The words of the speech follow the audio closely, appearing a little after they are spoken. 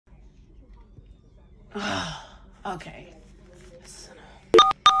Okay.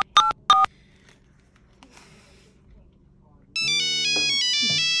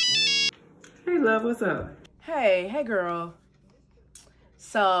 Hey, love, what's up? Hey girl.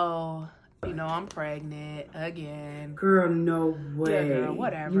 So, you know, I'm pregnant again. Girl, no way. Yeah, girl,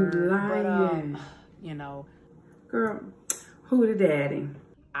 whatever. You lying. But, you know. Girl, who the daddy?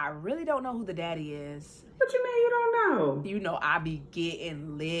 I really don't know who the daddy is. What you mean you don't know? You know, I be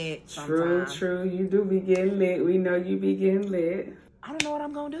getting lit sometimes. True. You do be getting lit. We know you be getting lit. I don't know what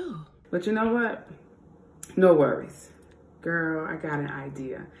I'm gonna do. But you know what? No worries. Girl, I got an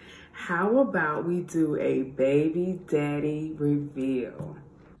idea. How about we do a baby daddy reveal?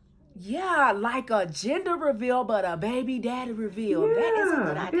 Yeah, like a gender reveal, but a baby daddy reveal. Yeah, that is a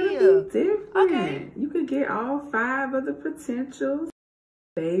good idea. It'll be different. Okay. You could get all 5 of the potentials.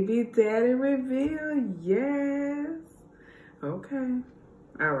 Baby daddy reveal, yes. Okay.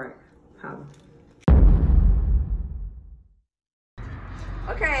 All right. Holla.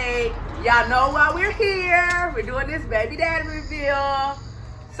 Okay, y'all know why we're here. We're doing this baby daddy reveal.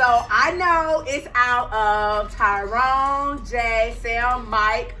 So I know it's out of Tyrone, Jay, Sam,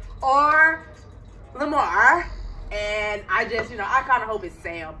 Mike, or Lamar. And I just, I kind of hope it's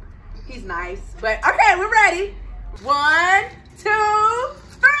Sam. He's nice. But okay, we're ready. 1,